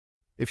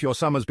If your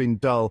summer's been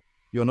dull,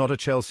 you're not a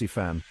Chelsea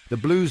fan. The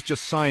Blues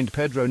just signed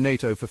Pedro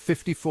Neto for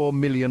 £54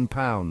 million.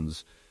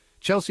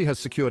 Chelsea has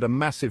secured a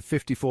massive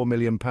 £54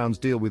 million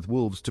deal with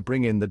Wolves to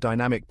bring in the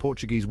dynamic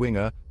Portuguese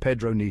winger,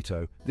 Pedro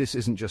Neto. This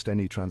isn't just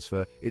any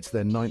transfer, it's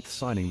their 9th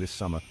signing this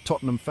summer.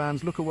 Tottenham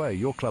fans, look away,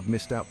 your club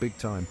missed out big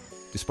time.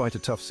 Despite a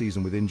tough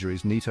season with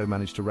injuries, Neto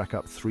managed to rack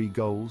up 3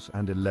 goals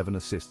and 11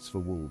 assists for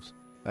Wolves.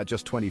 At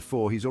just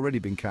 24, he's already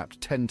been capped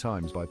 10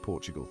 times by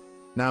Portugal.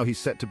 Now he's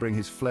set to bring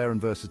his flair and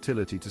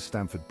versatility to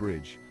Stamford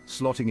Bridge,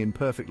 slotting in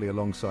perfectly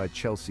alongside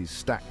Chelsea's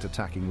stacked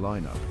attacking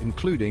lineup,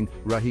 including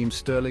Raheem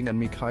Sterling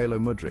and Mikhailo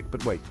Mudryk.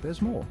 But wait,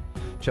 there's more.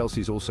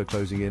 Chelsea's also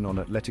closing in on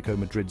Atletico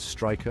Madrid's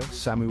striker,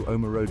 Samu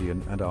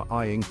Omarodian, and are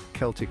eyeing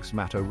Celtic's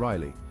Matt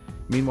O'Reilly.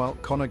 Meanwhile,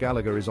 Conor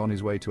Gallagher is on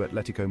his way to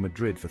Atletico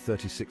Madrid for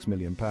 £36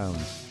 million.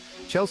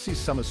 Chelsea's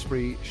summer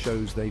spree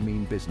shows they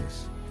mean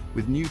business.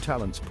 With new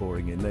talents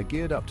pouring in, they're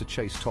geared up to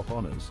chase top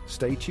honours.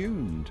 Stay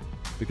tuned,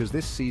 because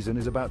this season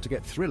is about to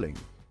get thrilling.